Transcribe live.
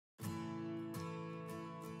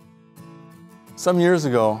Some years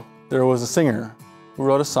ago, there was a singer who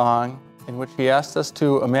wrote a song in which he asked us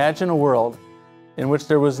to imagine a world in which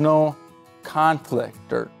there was no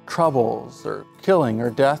conflict or troubles or killing or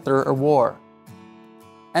death or war.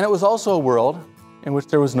 And it was also a world in which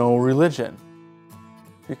there was no religion,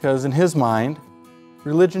 because in his mind,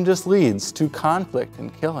 religion just leads to conflict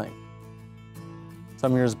and killing.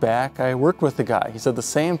 Some years back, I worked with a guy. He said the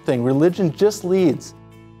same thing. Religion just leads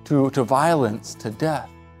to violence, to death.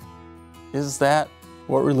 Is that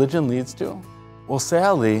what religion leads to? Well,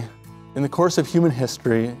 sadly, in the course of human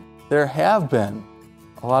history, there have been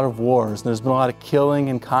a lot of wars. There's been a lot of killing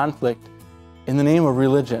and conflict in the name of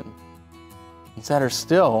religion. And sadder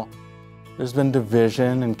still, there's been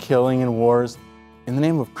division and killing and wars in the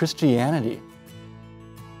name of Christianity.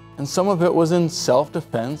 And some of it was in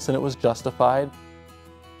self-defense and it was justified,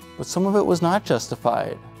 but some of it was not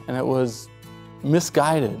justified and it was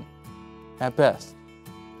misguided at best.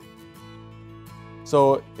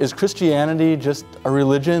 So is Christianity just a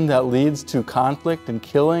religion that leads to conflict and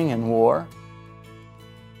killing and war?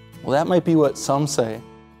 Well, that might be what some say,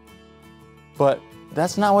 but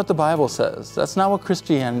that's not what the Bible says. That's not what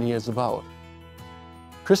Christianity is about.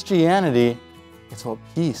 Christianity is about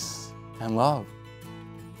peace and love.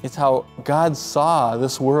 It's how God saw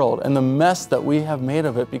this world and the mess that we have made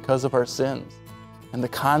of it because of our sins, and the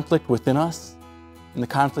conflict within us and the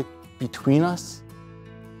conflict between us.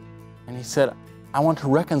 And He said, I want to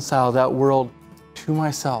reconcile that world to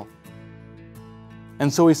myself.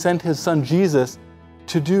 And so He sent His Son Jesus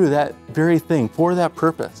to do that very thing for that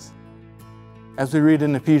purpose. As we read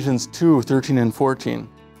in Ephesians 2:13 and 14,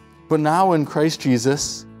 but now in Christ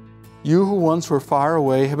Jesus, you who once were far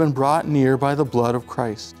away have been brought near by the blood of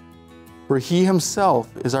Christ. For He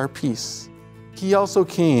Himself is our peace. He also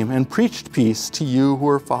came and preached peace to you who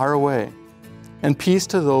were far away, and peace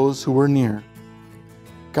to those who were near.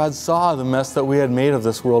 God saw the mess that we had made of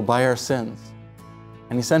this world by our sins,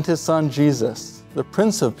 and He sent His Son Jesus, the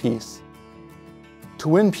Prince of Peace, to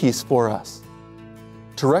win peace for us,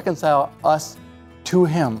 to reconcile us to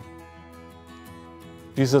Him.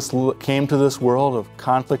 Jesus came to this world of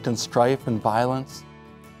conflict and strife and violence,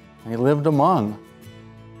 and He lived among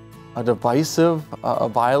a divisive, a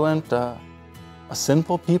violent, a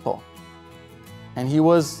sinful people. And He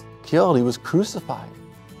was killed, He was crucified.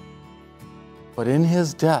 But in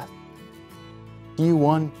His death, He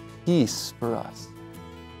won peace for us,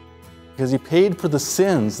 because He paid for the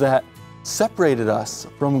sins that separated us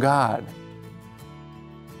from God.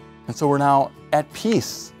 And so we're now at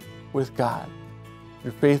peace with God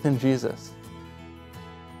through faith in Jesus.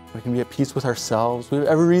 We can be at peace with ourselves. We have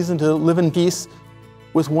every reason to live in peace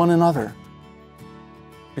with one another,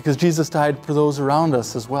 because Jesus died for those around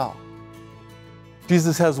us as well.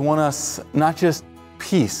 Jesus has won us not just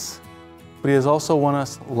peace, but He has also won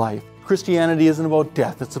us life. Christianity isn't about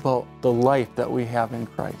death, it's about the life that we have in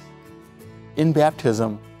Christ. In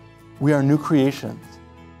baptism, we are new creations,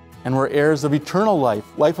 and we're heirs of eternal life,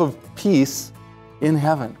 life of peace in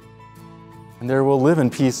heaven. And there we'll live in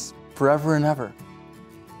peace forever and ever.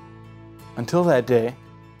 Until that day,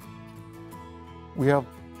 we have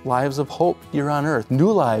lives of hope here on earth, new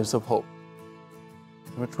lives of hope,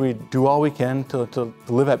 in which we do all we can to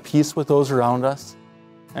live at peace with those around us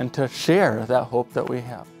and to share that hope that we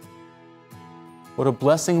have. What a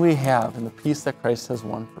blessing we have in the peace that Christ has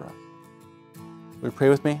won for us. Will you pray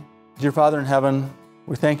with me? Dear Father in heaven,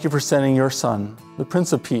 we thank You for sending Your Son, the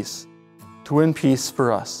Prince of Peace, to win peace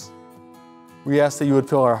for us. We ask that You would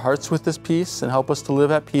fill our hearts with this peace and help us to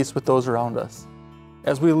live at peace with those around us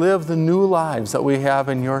as we live the new lives that we have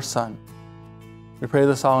in Your Son. We pray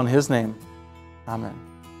this all in His name. Amen.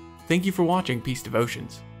 Thank you for watching Peace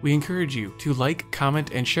Devotions. We encourage you to like, comment,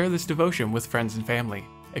 and share this devotion with friends and family.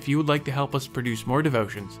 If you would like to help us produce more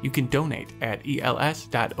devotions, you can donate at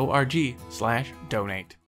els.org/donate.